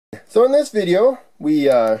So in this video, we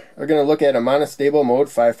are going to look at a monostable mode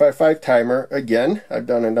 555 timer again. I've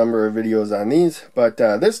done a number of videos on these, but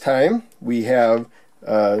this time we have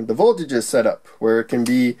the voltages set up where it can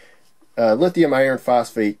be lithium iron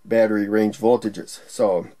phosphate battery range voltages.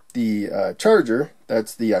 So the charger,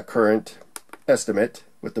 that's the current estimate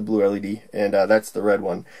with the blue LED, and that's the red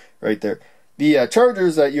one right there. The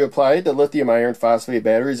chargers that you apply to lithium iron phosphate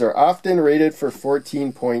batteries are often rated for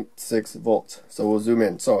 14.6 volts. So we'll zoom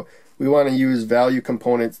in. So we want to use value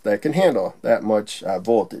components that can handle that much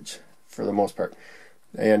voltage for the most part.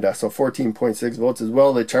 And so 14.6 volts as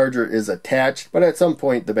well. The charger is attached, but at some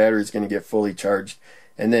point the battery is going to get fully charged,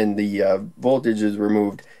 and then the voltage is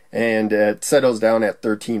removed and it settles down at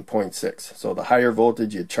 13.6. So the higher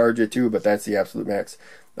voltage you charge it to, but that's the absolute max.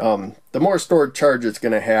 The more stored charge it's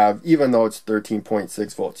going to have, even though it's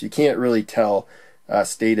 13.6 volts. You can't really tell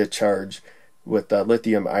state of charge with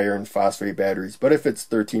lithium iron phosphate batteries, but if it's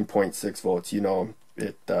 13.6 volts, you know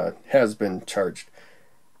it has been charged.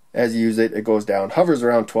 As you use it, it goes down, hovers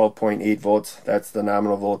around 12.8 volts. That's the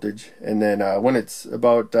nominal voltage. And then when it's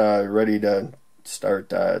about ready to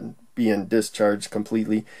start being discharged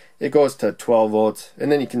completely, it goes to 12 volts,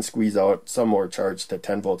 and then you can squeeze out some more charge to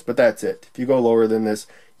 10 volts, but that's it. If you go lower than this,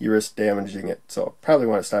 you risk damaging it, so probably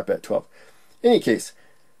want to stop at 12. In any case,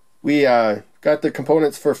 we got the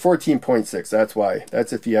components for 14.6. That's why.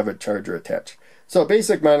 That's if you have a charger attached. So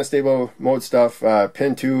basic monostable mode stuff.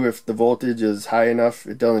 Pin 2, if the voltage is high enough,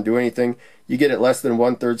 it doesn't do anything. You get it less than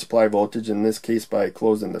 1/3 supply voltage, in this case by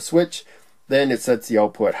closing the switch. Then it sets the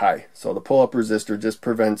output high. So the pull-up resistor just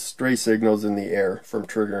prevents stray signals in the air from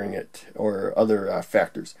triggering it or other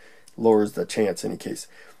factors. Lowers the chance in any case.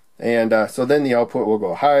 And so then the output will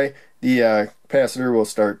go high. The capacitor will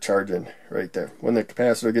start charging right there. When the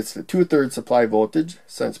capacitor gets to 2/3 supply voltage,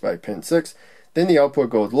 sensed by pin 6, then the output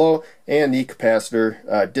goes low and the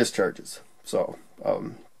capacitor discharges. So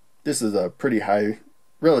this is a pretty high,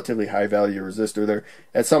 relatively high value resistor there.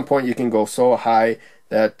 At some point you can go so high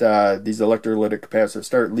that these electrolytic capacitors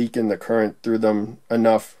start leaking the current through them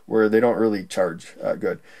enough where they don't really charge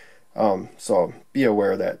good. So be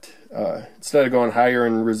aware of that. Instead of going higher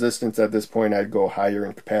in resistance at this point, I'd go higher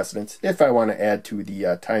in capacitance if I want to add to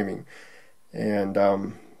the timing. And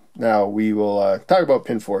now we will talk about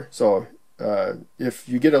pin 4. So if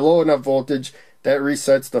you get a low enough voltage, that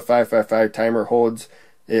resets the 555 timer, holds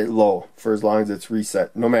it low for as long as it's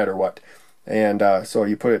reset, no matter what. And so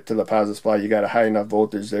you put it to the positive supply, you got a high enough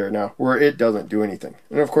voltage there now where it doesn't do anything.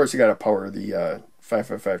 And of course you got to power the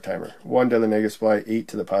 555 timer. 1 to the negative supply, 8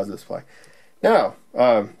 to the positive supply. Now,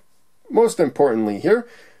 most importantly here,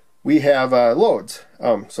 we have loads.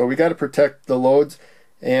 So we got to protect the loads.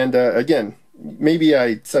 And again, maybe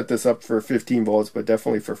I set this up for 15 volts, but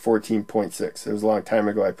definitely for 14.6. It was a long time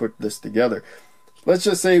ago I put this together. Let's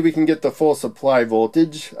just say we can get the full supply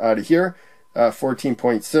voltage out of here.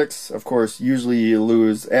 14.6, of course, usually you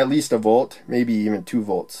lose at least a volt, maybe even 2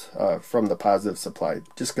 volts from the positive supply,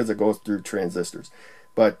 just because it goes through transistors.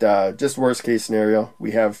 But just worst case scenario,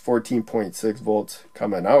 we have 14.6 volts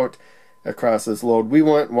coming out across this load. We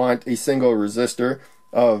want a single resistor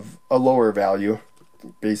of a lower value,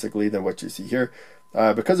 basically, than what you see here,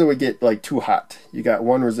 because it would get like too hot. You got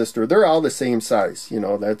one resistor, they're all the same size, you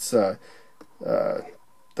know, that's a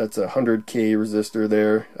 100K resistor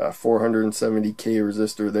there, 470K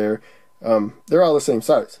resistor there. They're all the same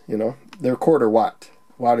size, you know. They're quarter watt.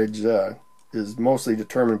 Wattage is mostly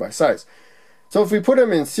determined by size. So if we put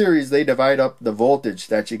them in series, they divide up the voltage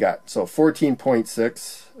that you got. So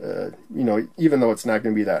 14.6, you know, even though it's not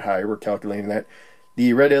going to be that high, we're calculating that.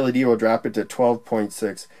 The red LED will drop it to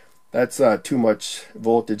 12.6. That's too much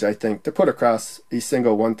voltage, I think, to put across a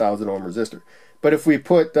single 1,000 ohm resistor. But if we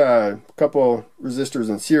put a couple resistors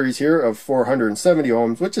in series here of 470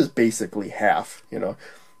 ohms, which is basically half, you know,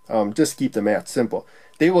 just keep the math simple,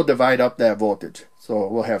 they will divide up that voltage. So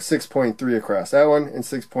we'll have 6.3 across that one and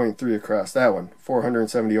 6.3 across that one.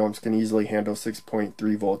 470 ohms can easily handle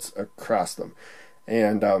 6.3 volts across them.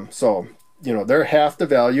 And so, you know, they're half the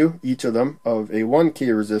value, each of them, of a 1K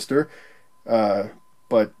resistor,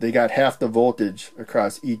 but they got half the voltage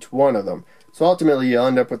across each one of them. So ultimately you'll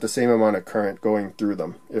end up with the same amount of current going through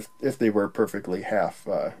them if they were perfectly half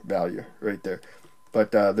value right there.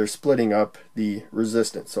 But they're splitting up the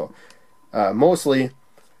resistance. So mostly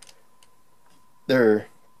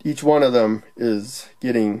each one of them is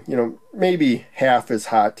getting, you know, maybe half as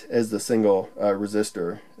hot as the single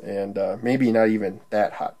resistor, and maybe not even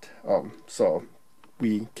that hot. So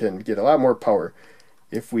we can get a lot more power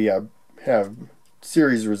if we have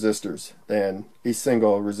series resistors than a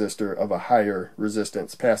single resistor of a higher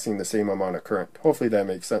resistance passing the same amount of current. Hopefully that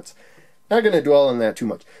makes sense. not going to dwell on that too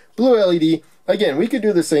much. Blue LED, again, we could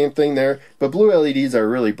do the same thing there, but blue LEDs are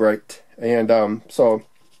really bright. And so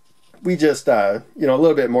we just, you know, a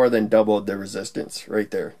little bit more than doubled the resistance right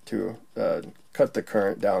there to cut the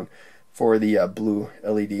current down for the blue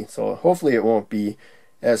LED. So hopefully it won't be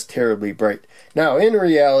as terribly bright. Now, in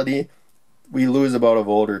reality, we lose about a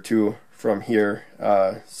volt or two from here.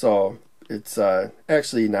 So it's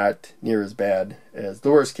actually not near as bad as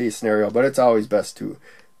the worst case scenario, but it's always best to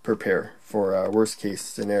prepare for a worst case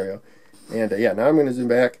scenario. And yeah, now I'm going to zoom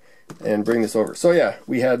back and bring this over. So yeah,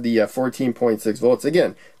 we had the 14.6 volts.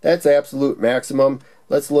 Again, that's absolute maximum.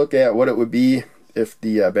 Let's look at what it would be if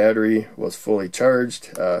the battery was fully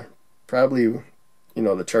charged. Probably, you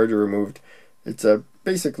know, the charger removed. It's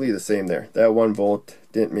basically the same there. That 1 volt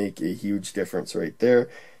didn't make a huge difference right there.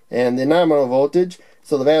 And the nominal voltage,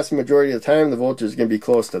 so the vast majority of the time the voltage is going to be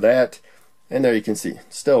close to that. And there you can see,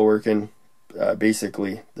 still working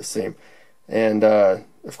basically the same. And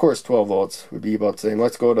of course 12 volts would be about the same.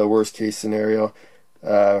 Let's go to the worst case scenario.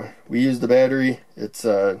 We use the battery. It's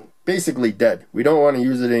basically dead. We don't want to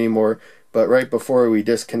use it anymore, but right before we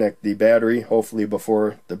disconnect the battery, hopefully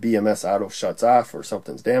before the BMS auto shuts off or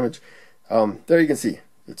something's damaged, there you can see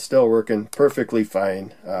it's still working perfectly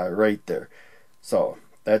fine right there. So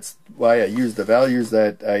that's why I used the values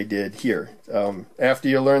that I did here. After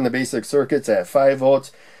you learn the basic circuits at 5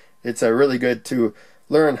 volts, it's really good to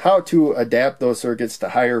learn how to adapt those circuits to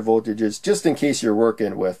higher voltages, just in case you're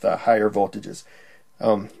working with higher voltages.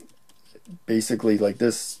 Basically, like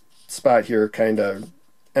this spot here kind of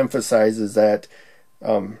emphasizes that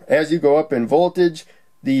as you go up in voltage,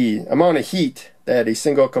 the amount of heat that a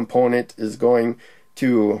single component is going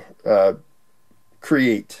to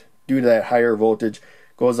create due to that higher voltage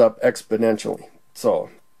goes up exponentially.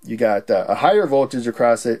 So you got a higher voltage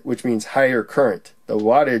across it, which means higher current. The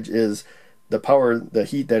wattage is the power, the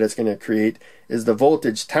heat that it's going to create is the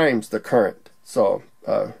voltage times the current. So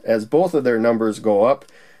as both of their numbers go up,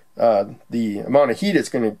 the amount of heat it's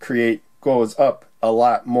going to create goes up a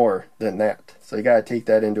lot more than that. So you got to take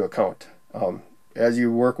that into account. As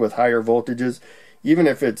you work with higher voltages, even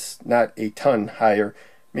if it's not a ton higher,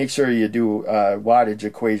 make sure you do wattage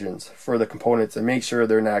equations for the components and make sure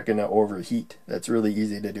they're not going to overheat. That's really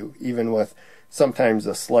easy to do, even with sometimes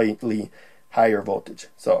a slightly higher voltage.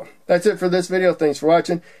 So that's it for this video. Thanks for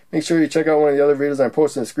watching. Make sure you check out one of the other videos I'm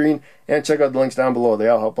posting on the screen and check out the links down below. They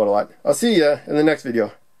all help out a lot. I'll see you in the next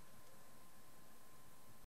video.